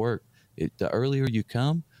leave work. The earlier you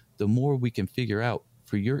come, the more we can figure out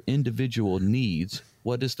for your individual needs,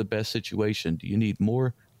 what is the best situation? Do you need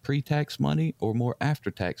more pre-tax money or more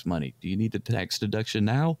after-tax money? Do you need the tax deduction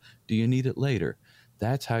now? Do you need it later?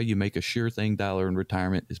 That's how you make a sure thing dollar in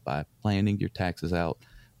retirement, is by planning your taxes out,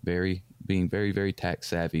 being very, very tax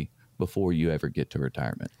savvy before you ever get to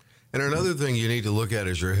retirement. And another thing you need to look at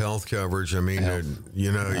is your health coverage. I mean,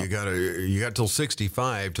 you got till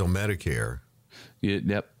 65 till Medicare.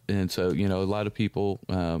 Yep. And so, a lot of people,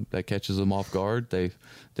 that catches them off guard. They've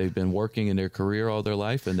been working in their career all their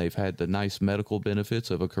life, and they've had the nice medical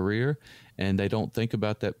benefits of a career, and they don't think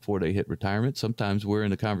about that before they hit retirement. Sometimes we're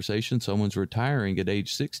in a conversation, someone's retiring at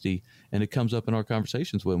age 60, and it comes up in our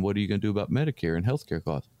conversations with them, what are you going to do about Medicare and healthcare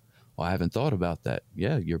costs? Well, I haven't thought about that.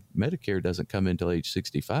 Yeah, your Medicare doesn't come in until age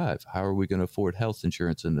 65. How are we going to afford health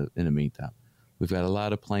insurance in the meantime? We've got a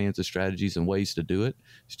lot of plans and strategies and ways to do it.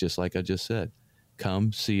 It's just like I just said.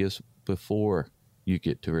 Come see us before you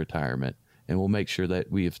get to retirement, and we'll make sure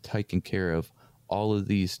that we have taken care of all of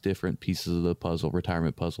these different pieces of the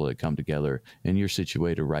retirement puzzle that come together, and you're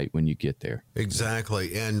situated right when you get there.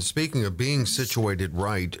 Exactly. And speaking of being situated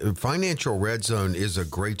right, Financial Red Zone is a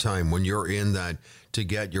great time when you're in that to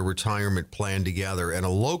get your retirement plan together. And a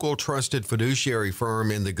local trusted fiduciary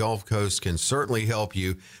firm in the Gulf Coast can certainly help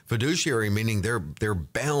you. Fiduciary meaning they're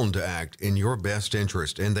bound to act in your best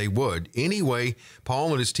interest, and they would. Anyway, Paul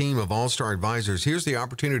and his team of all-star advisors, here's the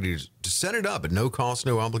opportunity to set it up at no cost,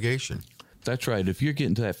 no obligation. That's right. If you're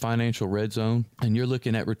getting to that financial red zone and you're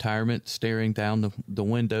looking at retirement, staring down the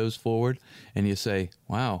windows forward, and you say,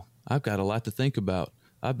 wow, I've got a lot to think about.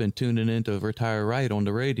 I've been tuning into Retire Right on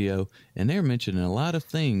the radio, and they're mentioning a lot of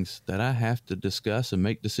things that I have to discuss and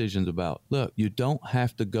make decisions about. Look, you don't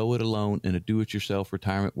have to go it alone in a do-it-yourself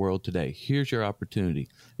retirement world today. Here's your opportunity.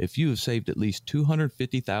 If you have saved at least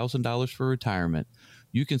 $250,000 for retirement,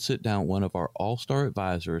 you can sit down with one of our all-star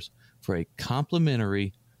advisors for a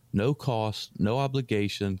complimentary, no cost, no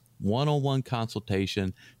obligation, one-on-one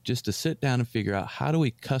consultation, just to sit down and figure out how do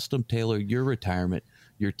we custom tailor your retirement,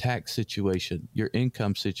 your tax situation, your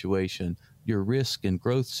income situation, your risk and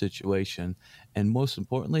growth situation, and most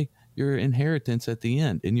importantly, your inheritance at the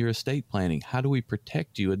end in your estate planning. How do we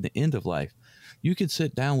protect you at the end of life? You can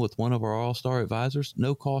sit down with one of our all-star advisors,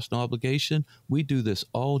 no cost, no obligation. We do this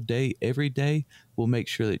all day, every day. We'll make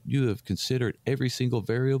sure that you have considered every single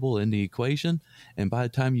variable in the equation. And by the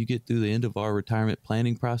time you get through the end of our retirement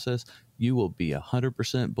planning process, you will be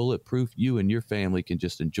 100% bulletproof. You and your family can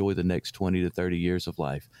just enjoy the next 20 to 30 years of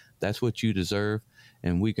life. That's what you deserve.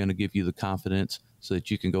 And we're going to give you the confidence so that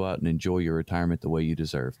you can go out and enjoy your retirement the way you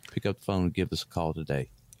deserve. Pick up the phone and give us a call today.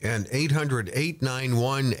 And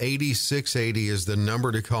 800-891-8680 is the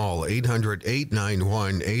number to call,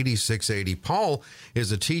 800-891-8680. Paul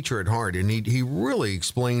is a teacher at heart, and he really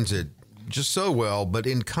explains it just so well, but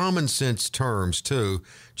in common sense terms, too.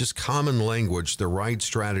 Just common language, the right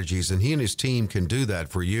strategies, and he and his team can do that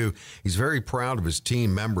for you. He's very proud of his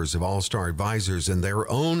team members of All-Star Advisors and their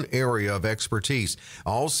own area of expertise,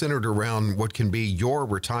 all centered around what can be your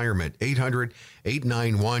retirement.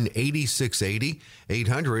 800-891-8680.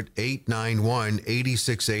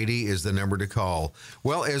 800-891-8680 is the number to call.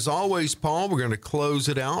 Well, as always, Paul, we're going to close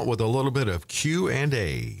it out with a little bit of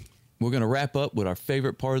Q&A. We're going to wrap up with our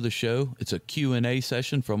favorite part of the show. It's a Q&A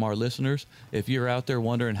session from our listeners. If you're out there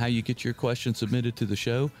wondering how you get your questions submitted to the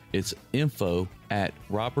show, it's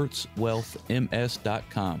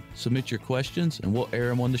info@robertswealthms.com. Submit your questions, and we'll air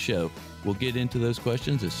them on the show. We'll get into those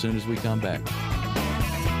questions as soon as we come back.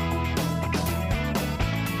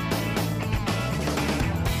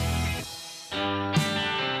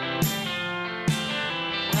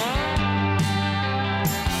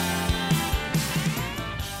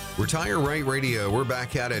 Retire Right Radio, we're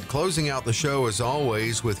back at it. Closing out the show, as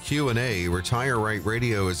always, with Q&A. Retire Right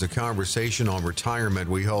Radio is a conversation on retirement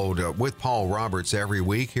we hold with Paul Roberts every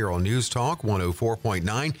week here on News Talk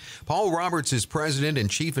 104.9. Paul Roberts is president and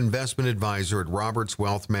chief investment advisor at Roberts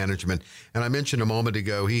Wealth Management. And I mentioned a moment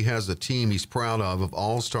ago, he has a team he's proud of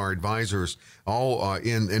all-star advisors, all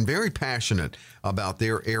and very passionate about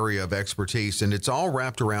their area of expertise. And it's all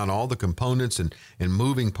wrapped around all the components and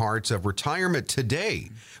moving parts of retirement today,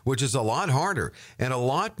 which is a lot harder and a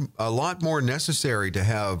lot more necessary to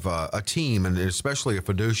have a team, and especially a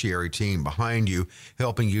fiduciary team behind you,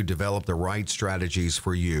 helping you develop the right strategies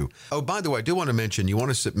for you. Oh, by the way, I do want to mention, you want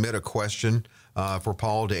to submit a question for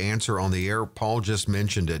Paul to answer on the air. Paul just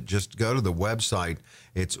mentioned it. Just go to the website.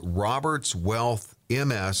 It's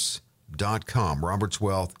robertswealthms.com.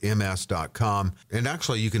 robertswealthms.com. And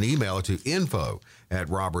actually, you can email it to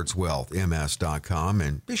info@robertswealthms.com.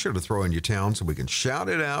 And be sure to throw in your town so we can shout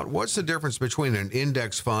it out. What's the difference between an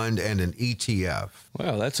index fund and an ETF?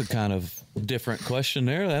 Well, that's a kind of different question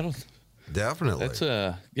there. Definitely. That's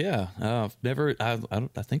never. I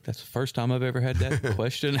think that's the first time I've ever had that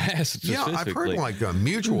question asked. Yeah, I've heard like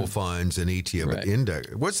mutual funds and ETF, Right. but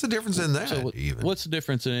index. What's the difference in that? What's the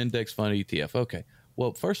difference in index fund ETF? Okay.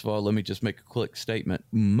 Well, first of all, let me just make a quick statement.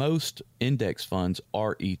 Most index funds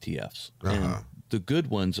are ETFs, and the good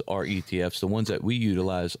ones are ETFs. The ones that we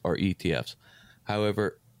utilize are ETFs.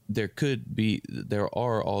 However, there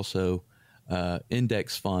are also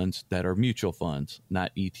index funds that are mutual funds,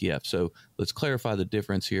 not ETFs. So let's clarify the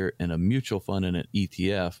difference here in a mutual fund and an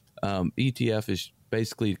ETF. ETF is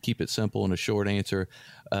basically, to keep it simple and a short answer,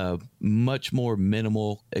 much more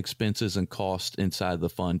minimal expenses and cost inside the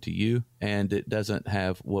fund to you, and it doesn't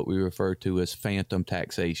have what we refer to as phantom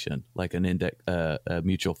taxation like an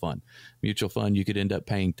mutual fund. Mutual fund, you could end up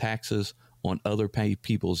paying taxes on other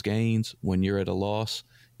people's gains when you're at a loss.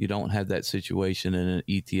 You don't have that situation in an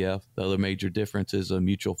ETF. The other major difference is a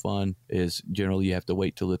mutual fund is generally you have to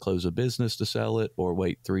wait till the close of business to sell it, or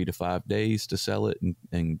wait 3 to 5 days to sell it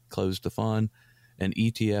and close the fund. An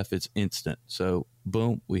ETF, it's instant. So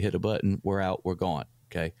boom, we hit a button, we're out, we're gone.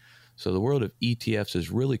 Okay. So the world of ETFs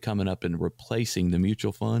is really coming up and replacing the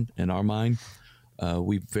mutual fund in our mind.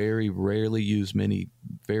 We very rarely use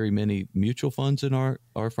very many mutual funds in our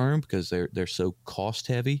firm because they're so cost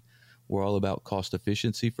heavy. We're all about cost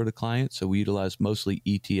efficiency for the client, so we utilize mostly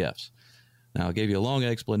ETFs. Now, I gave you a long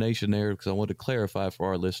explanation there because I wanted to clarify for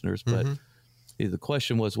our listeners, but the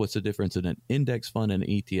question was, what's the difference in an index fund and an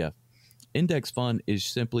ETF? Index fund is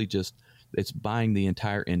simply just, it's buying the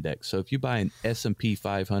entire index. So if you buy an S&P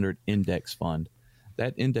 500 index fund,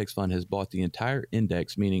 that index fund has bought the entire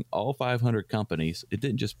index, meaning all 500 companies. It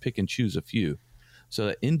didn't just pick and choose a few. So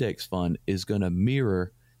the index fund is going to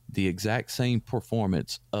mirror the exact same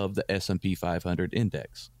performance of the S&P 500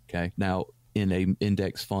 index. Okay. Now, in an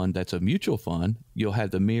index fund that's a mutual fund, you'll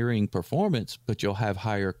have the mirroring performance, but you'll have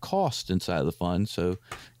higher costs inside of the fund. So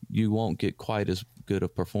you won't get quite as good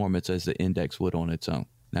of performance as the index would on its own.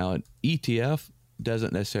 Now, an ETF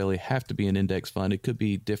doesn't necessarily have to be an index fund. It could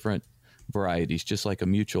be different varieties, just like a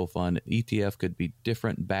mutual fund. An ETF could be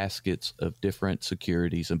different baskets of different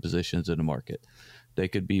securities and positions in the market. They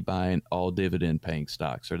could be buying all dividend paying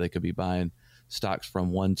stocks, or they could be buying stocks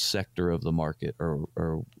from one sector of the market,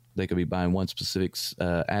 or they could be buying one specific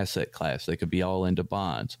asset class. They could be all into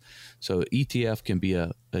bonds. So ETF can be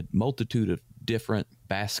a multitude of different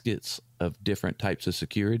baskets of different types of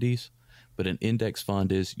securities, but an index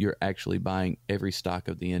fund is you're actually buying every stock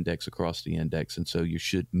of the index across the index, and so you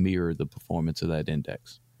should mirror the performance of that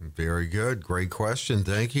index. Very good. Great question.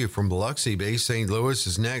 Thank you. From Biloxi, Bay St. Louis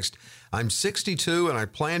is next. I'm 62 and I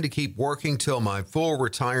plan to keep working till my full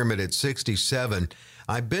retirement at 67.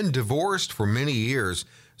 I've been divorced for many years.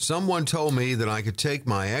 Someone told me that I could take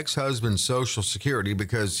my ex-husband's Social Security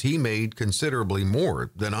because he made considerably more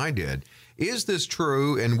than I did. Is this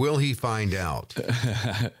true, and will he find out?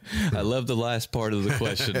 I love the last part of the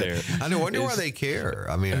question there. I wonder why they care.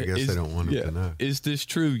 I mean, I guess they don't want him to know. Is this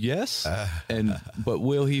true? Yes. But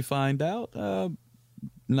will he find out?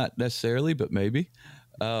 Not necessarily, but maybe.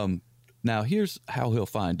 Now, here's how he'll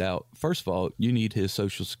find out. First of all, you need his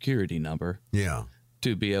Social Security number. Yeah.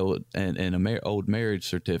 To be able, and old marriage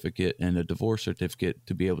certificate and a divorce certificate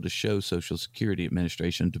to be able to show Social Security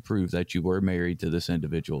Administration to prove that you were married to this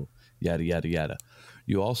individual, yada, yada, yada.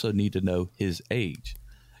 You also need to know his age.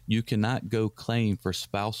 You cannot go claim for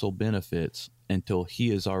spousal benefits until he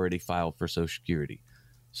has already filed for Social Security.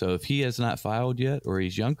 So if he has not filed yet or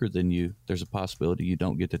he's younger than you, there's a possibility you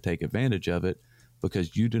don't get to take advantage of it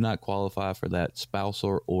because you do not qualify for that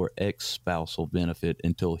spousal or ex-spousal benefit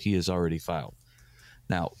until he has already filed.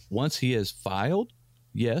 Now, once he has filed,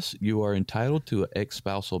 yes, you are entitled to an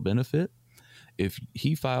ex-spousal benefit. If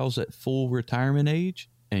he files at full retirement age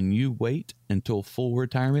and you wait until full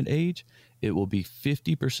retirement age, it will be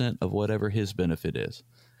 50% of whatever his benefit is.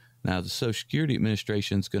 Now, the Social Security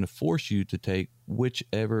Administration is going to force you to take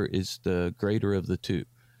whichever is the greater of the two.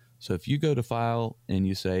 So if you go to file and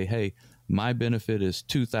you say, hey, my benefit is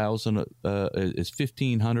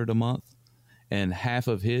 $1,500 a month, and half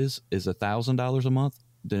of his is $1,000 a month,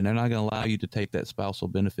 then they're not going to allow you to take that spousal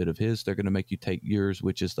benefit of his. They're going to make you take yours,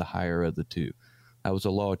 which is the higher of the two. That was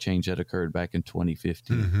a law change that occurred back in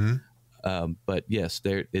 2015. Mm-hmm. But yes,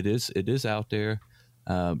 it is out there.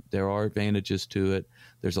 There are advantages to it.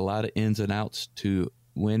 There's a lot of ins and outs to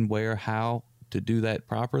when, where, how to do that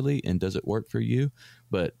properly, and does it work for you?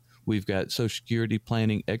 But we've got Social Security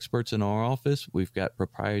planning experts in our office. We've got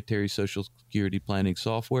proprietary Social Security planning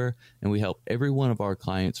software, and we help every one of our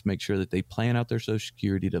clients make sure that they plan out their Social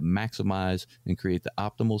Security to maximize and create the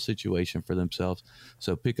optimal situation for themselves.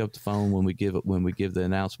 So pick up the phone when we give the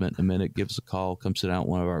announcement in a minute. Give us a call. Come sit down with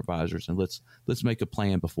one of our advisors, and let's make a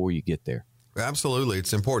plan before you get there. Absolutely.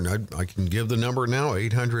 It's important. I can give the number now,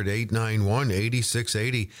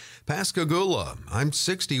 800-891-8680. Pascagoula, I'm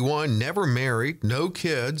 61, never married, no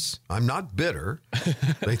kids. I'm not bitter.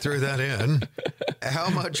 They threw that in. How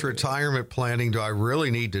much retirement planning do I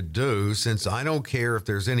really need to do since I don't care if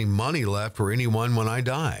there's any money left for anyone when I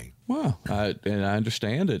die? Well, I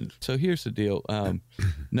understand it. So here's the deal.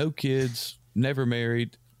 No kids, never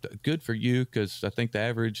married. Good for you, because I think the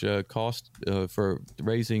average cost for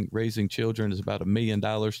raising children is about $1 million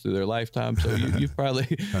through their lifetime. So you're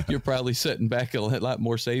probably setting back a lot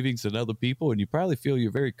more savings than other people, and you probably feel you're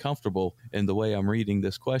very comfortable in the way I'm reading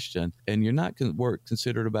this question. And you're not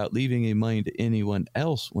considered about leaving any money to anyone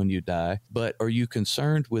else when you die, but are you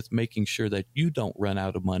concerned with making sure that you don't run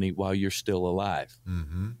out of money while you're still alive?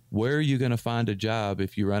 Mm-hmm. Where are you going to find a job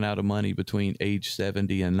if you run out of money between age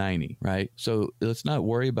 70 and 90, right? So let's not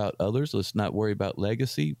worry about others. Let's not worry about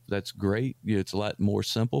legacy. That's great. It's a lot more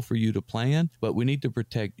simple for you to plan, but we need to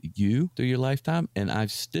protect you through your lifetime. And I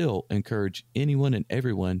still encourage anyone and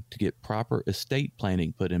everyone to get proper estate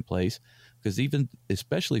planning put in place, because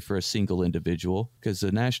especially for a single individual, because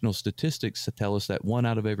the national statistics tell us that 1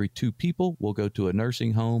 out of every 2 people will go to a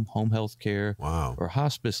nursing home, home health care, or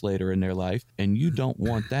hospice later in their life. And you don't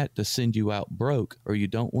want that to send you out broke, or you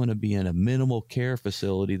don't want to be in a minimal care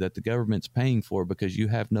facility that the government's paying for because you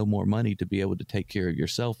have no more money to be able to take care of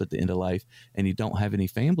yourself at the end of life, and you don't have any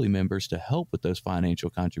family members to help with those financial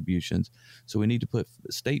contributions. So we need to put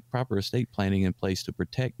proper estate planning in place to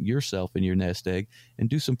protect yourself and your nest egg, and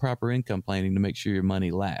do some proper income planning to make sure your money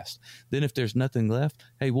lasts. Then if there's nothing left,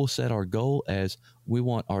 hey, we'll set our goal as we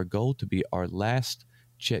want our goal to be our last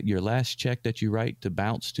check, your last check that you write to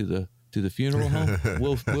bounce to the funeral home.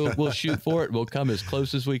 We'll shoot for it. We'll come as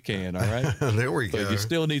close as we can. All right. There we go. But you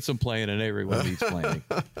still need some planning. Everyone needs planning.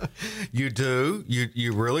 You do.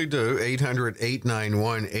 You really do.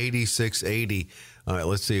 800-891-8680. All right.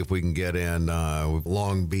 Let's see if we can get in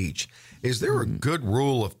Long Beach. Is there a good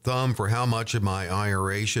rule of thumb for how much of my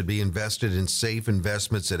IRA should be invested in safe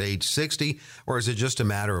investments at age 60, or is it just a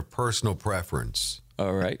matter of personal preference?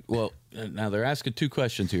 All right. Well, now they're asking 2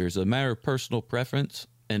 questions here. Is it a matter of personal preference,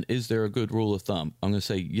 and is there a good rule of thumb? I'm going to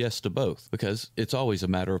say yes to both, because it's always a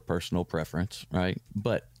matter of personal preference, right?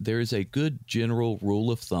 But there is a good general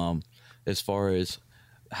rule of thumb as far as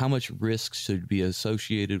how much risk should be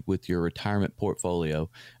associated with your retirement portfolio,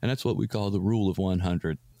 and that's what we call the rule of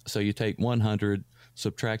 100. So you take 100,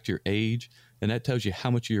 subtract your age, and that tells you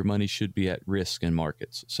how much of your money should be at risk in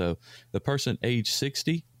markets. So the person age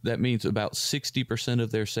 60, that means about 60%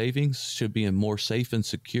 of their savings should be in more safe and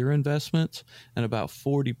secure investments, and about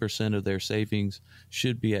 40% of their savings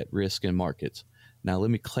should be at risk in markets. Now,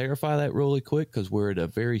 let me clarify that really quick, because we're at a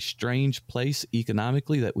very strange place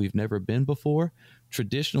economically that we've never been before.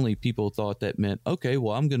 Traditionally, people thought that meant, okay,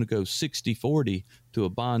 well, I'm going to go 60-40 to a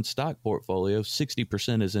bond stock portfolio.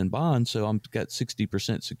 60% is in bonds, so I've got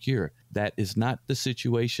 60% secure. That is not the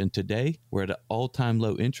situation today. We're at an all-time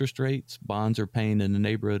low interest rates. Bonds are paying in the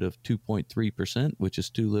neighborhood of 2.3%, which is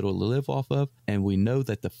too little to live off of. And we know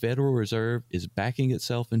that the Federal Reserve is backing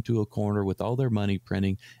itself into a corner with all their money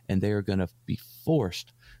printing, and they are going to be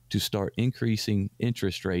forced to start increasing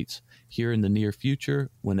interest rates here in the near future.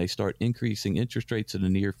 When they start increasing interest rates in the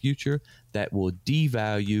near future, that will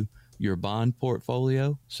devalue your bond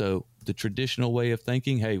portfolio. So the traditional way of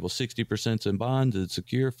thinking, hey, well, 60% in bonds is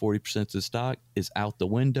secure, 40% in stock, is out the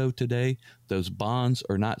window today. Those bonds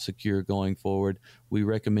are not secure going forward. We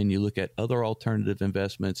recommend you look at other alternative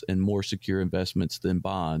investments and more secure investments than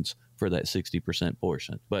bonds for that 60%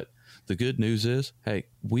 portion. But the good news is, hey,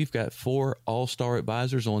 we've got 4 all-star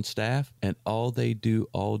advisors on staff, and all they do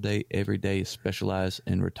all day, every day is specialize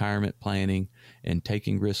in retirement planning and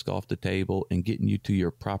taking risk off the table and getting you to your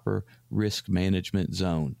proper risk management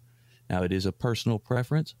zone. Now, it is a personal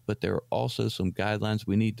preference, but there are also some guidelines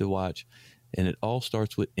we need to watch, and it all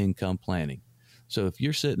starts with income planning. So if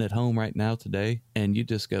you're sitting at home right now today and you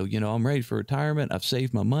just go, I'm ready for retirement, I've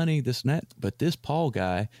saved my money, this and that, but this Paul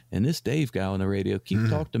guy and this Dave guy on the radio keep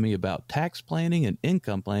talking to me about tax planning and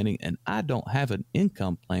income planning, and I don't have an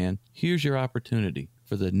income plan, here's your opportunity.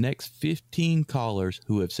 For the next 15 callers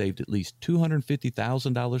who have saved at least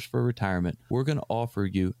 $250,000 for retirement, we're going to offer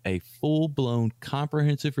you a full-blown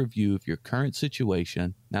comprehensive review of your current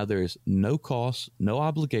situation. Now, there is no cost, no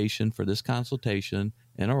obligation for this consultation.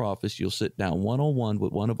 In our office, you'll sit down one-on-one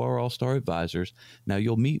with one of our all-star advisors. Now,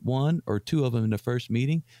 you'll meet 1 or 2 of them in the first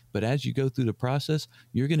meeting, but as you go through the process,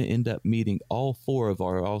 you're going to end up meeting all 4 of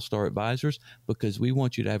our all-star advisors, because we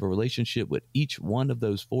want you to have a relationship with each one of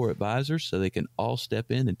those 4 advisors so they can all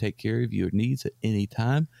step in and take care of your needs at any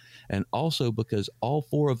time. And also because all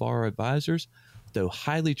 4 of our advisors, though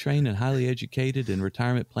highly trained and highly educated in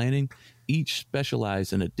retirement planning, each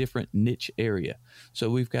specialize in a different niche area. So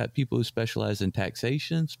we've got people who specialize in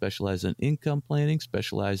taxation, specialize in income planning,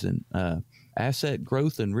 specialize in asset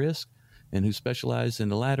growth and risk, and who specialize in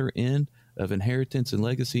the latter end of inheritance and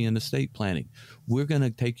legacy and estate planning. We're going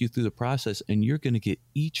to take you through the process, and you're going to get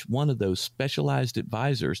each one of those specialized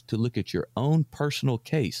advisors to look at your own personal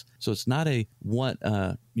case. So it's not a one,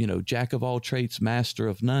 jack of all trades, master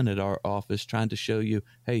of none at our office trying to show you,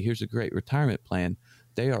 hey, here's a great retirement plan.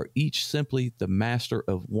 They are each simply the master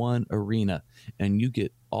of one arena, and you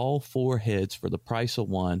get all 4 heads for the price of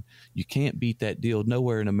one. You can't beat that deal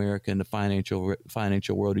nowhere in America in the financial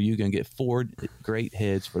world. Are you going to get 4 great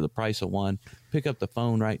heads for the price of one? Pick up the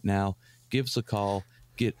phone right now. Give us a call.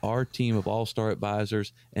 Get our team of all-star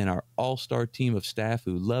advisors and our all-star team of staff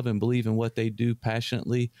who love and believe in what they do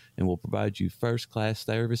passionately and will provide you first-class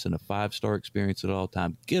service and a 5-star experience at all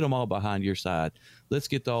times. Get them all behind your side. Let's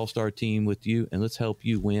get the all-star team with you, and let's help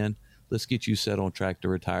you win. Let's get you set on track to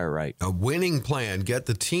retire right. A winning plan. Get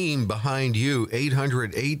the team behind you.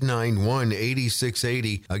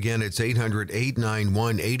 800-891-8680. Again, it's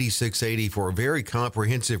 800-891-8680 for a very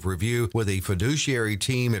comprehensive review with a fiduciary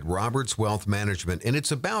team at Roberts Wealth Management. And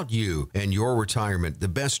it's about you and your retirement, the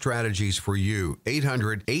best strategies for you.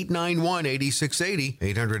 800-891-8680.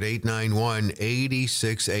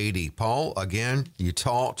 800-891-8680. Paul, again, you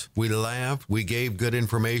taught, we laughed, we gave good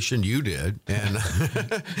information. You did. And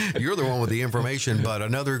you're the one with the information, but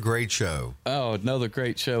another great show. Oh, another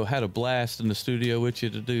great show. Had a blast in the studio with you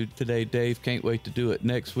to do today, Dave. Can't wait to do it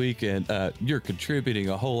next week. And you're contributing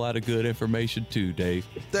a whole lot of good information too, Dave.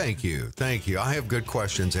 Thank you. Thank you. I have good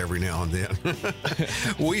questions every now and then.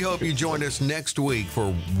 We hope you join us next week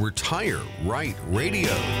for Retire Right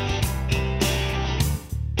Radio.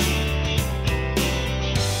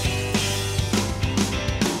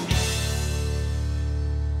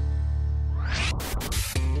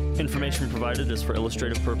 Information provided is for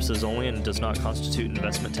illustrative purposes only and does not constitute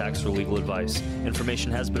investment, tax, or legal advice.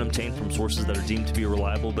 Information has been obtained from sources that are deemed to be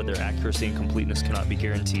reliable, but their accuracy and completeness cannot be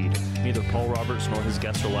guaranteed. Neither Paul Roberts nor his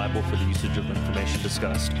guests are liable for the usage of information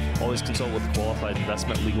discussed. Always consult with a qualified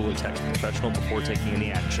investment, legal, or tax professional before taking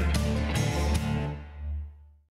any action.